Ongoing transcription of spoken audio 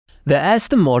The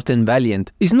Aston Martin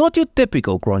Valiant is not your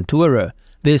typical Grand Tourer.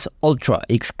 This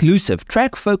ultra-exclusive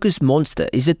track-focused monster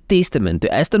is a testament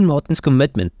to Aston Martin's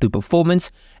commitment to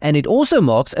performance, and it also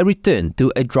marks a return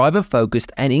to a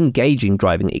driver-focused and engaging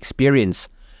driving experience.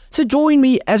 So join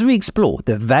me as we explore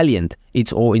the Valiant,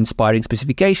 its awe-inspiring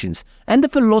specifications, and the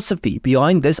philosophy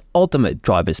behind this ultimate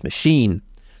driver's machine.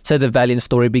 So the Valiant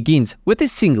story begins with a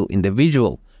single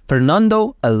individual,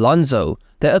 Fernando Alonso,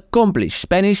 the accomplished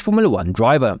Spanish Formula 1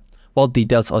 driver. While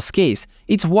details are scarce,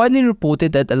 it's widely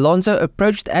reported that Alonso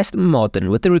approached Aston Martin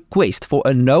with a request for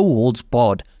a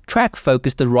no-holds-barred,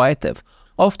 track-focused derivative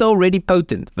of the already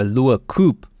potent Velour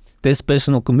Coupe. This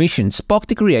personal commission sparked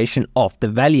the creation of the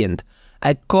Valiant,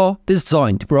 a car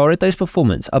designed to prioritize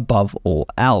performance above all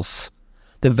else.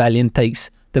 The Valiant takes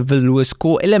the Velour's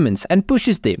core elements and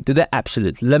pushes them to the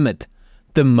absolute limit.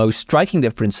 The most striking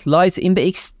difference lies in the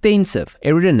extensive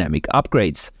aerodynamic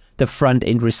upgrades. The front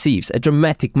end receives a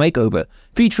dramatic makeover,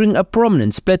 featuring a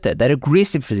prominent splitter that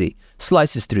aggressively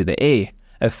slices through the air.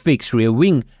 A fixed rear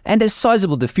wing and a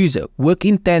sizable diffuser work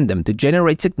in tandem to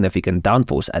generate significant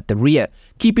downforce at the rear,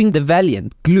 keeping the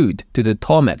Valiant glued to the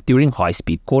tarmac during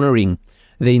high-speed cornering.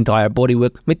 The entire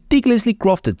bodywork, meticulously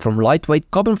crafted from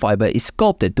lightweight carbon fiber, is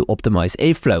sculpted to optimize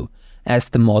airflow.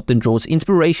 Aston Martin draws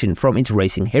inspiration from its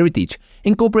racing heritage,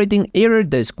 incorporating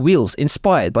aerodisc wheels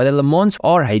inspired by the Le Mans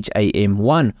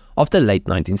RHAM1 of the late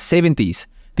 1970s.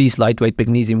 These lightweight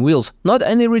magnesium wheels not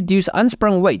only reduce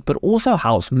unsprung weight but also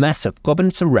house massive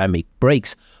carbon ceramic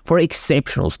brakes for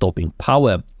exceptional stopping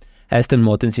power. Aston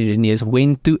Martin's engineers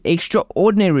went to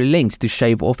extraordinary lengths to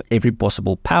shave off every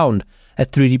possible pound. A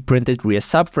 3D printed rear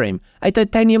subframe, a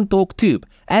titanium torque tube,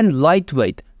 and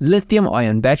lightweight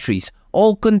lithium-ion batteries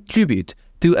all contribute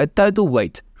to a total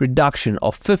weight reduction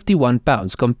of 51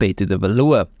 pounds compared to the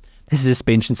Velour. The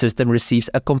suspension system receives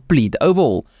a complete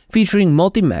overhaul, featuring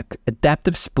multi-mac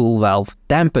adaptive spool valve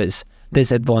dampers.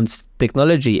 This advanced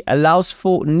technology allows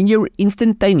for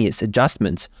near-instantaneous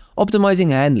adjustments, optimizing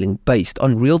handling based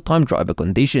on real-time driver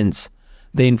conditions.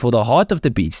 Then, for the heart of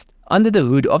the beast, under the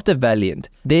hood of the Valiant,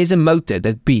 there is a motor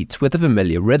that beats with a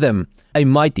familiar rhythm, a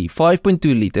mighty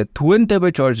 5.2-litre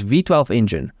twin-turbocharged V12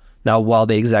 engine. Now, while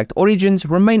the exact origins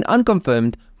remain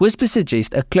unconfirmed, whispers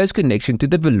suggest a close connection to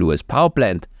the Velour's power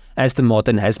plant. Aston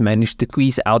Martin has managed to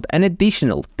squeeze out an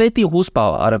additional 30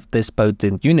 horsepower out of this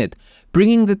potent unit,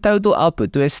 bringing the total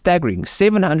output to a staggering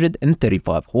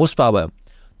 735 horsepower.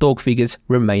 Torque figures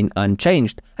remain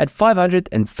unchanged at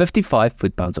 555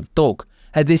 foot-pounds of torque,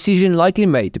 a decision likely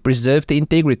made to preserve the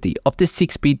integrity of the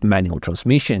 6-speed manual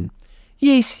transmission.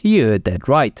 Yes, you heard that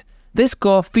right. This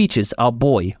car features our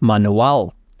boy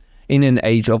Manuel. In an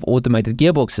age of automated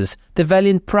gearboxes, the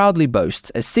Valiant proudly boasts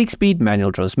a 6-speed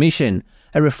manual transmission,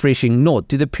 a refreshing nod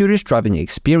to the purest driving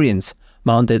experience.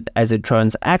 Mounted as a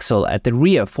transaxle at the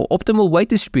rear for optimal weight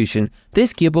distribution,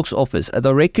 this gearbox offers a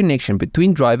direct connection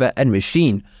between driver and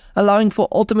machine, allowing for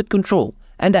ultimate control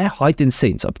and a heightened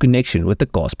sense of connection with the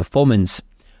car's performance.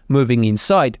 Moving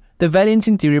inside, the Valiant's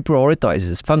interior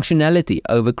prioritizes functionality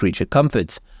over creature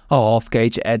comforts. A half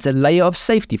cage adds a layer of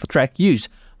safety for track use,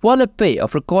 while a pair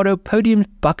of Recaro podium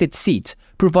bucket seats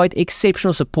provide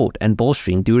exceptional support and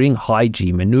bolstering during high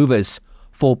G maneuvers.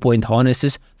 4-point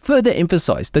harnesses further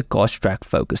emphasize the car's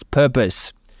track-focused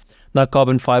purpose. Now,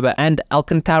 carbon fiber and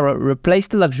Alcantara replace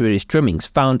the luxurious trimmings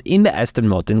found in the Aston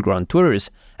Martin Grand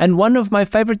Tourers, and one of my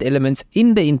favorite elements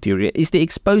in the interior is the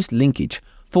exposed linkage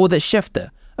for the shifter,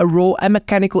 a raw and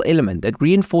mechanical element that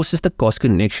reinforces the car's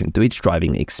connection to its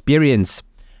driving experience.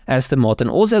 Aston Martin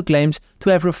also claims to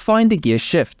have refined the gear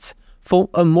shifts for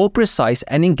a more precise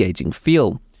and engaging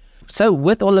feel. So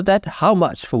with all of that, how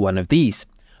much for one of these?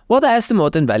 While the Aston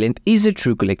Martin Valiant is a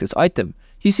true collector's item,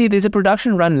 you see there's a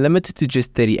production run limited to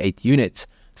just 38 units,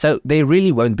 so there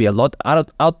really won't be a lot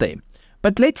out there.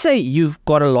 But let's say you've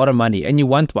got a lot of money and you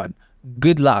want one.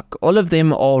 Good luck. All of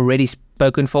them are already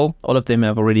spoken for, all of them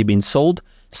have already been sold,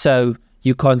 so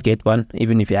you can't get one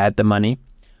even if you had the money.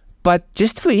 But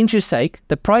just for interest's sake,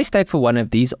 the price tag for one of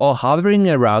these are hovering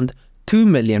around £2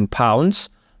 million,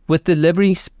 with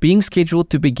deliveries being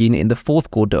scheduled to begin in the 4th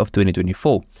quarter of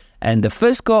 2024. And the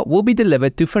first car will be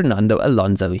delivered to Fernando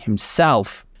Alonso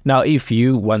himself. Now, if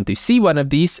you want to see one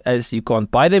of these, as you can't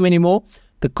buy them anymore,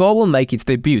 the car will make its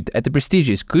debut at the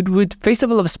prestigious Goodwood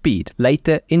Festival of Speed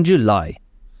later in July.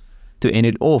 To end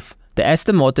it off, the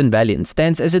Aston Martin Valiant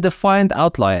stands as a defiant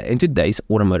outlier in today's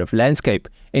automotive landscape,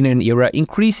 in an era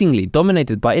increasingly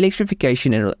dominated by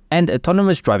electrification and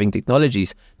autonomous driving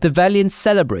technologies. The Valiant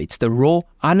celebrates the raw,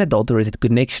 unadulterated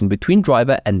connection between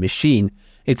driver and machine.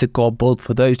 It's a car built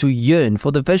for those who yearn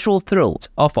for the visual thrills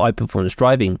of high-performance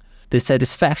driving. the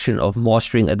satisfaction of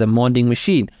mastering a demanding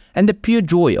machine, and the pure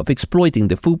joy of exploiting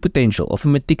the full potential of a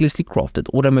meticulously crafted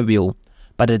automobile.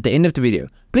 But at the end of the video,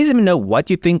 please let me know what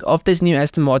you think of this new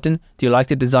Aston Martin. Do you like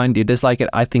the design? Do you dislike it?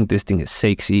 I think this thing is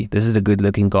sexy. This is a good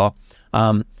looking car.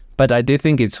 But I do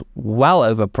think it's well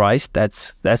overpriced.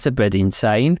 That's a bit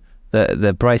insane.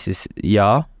 The price is,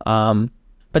 yeah.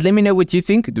 But let me know what you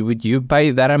think. Would you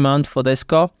pay that amount for this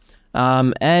car?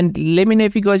 And let me know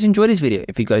if you guys enjoyed this video.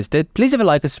 If you guys did, please have a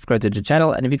like and subscribe to the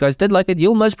channel. And if you guys did like it,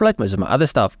 you'll most like most of my other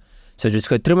stuff. So just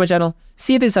go through my channel,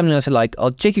 see if there's something else you like.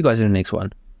 I'll check you guys in the next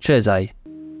one. Cheers,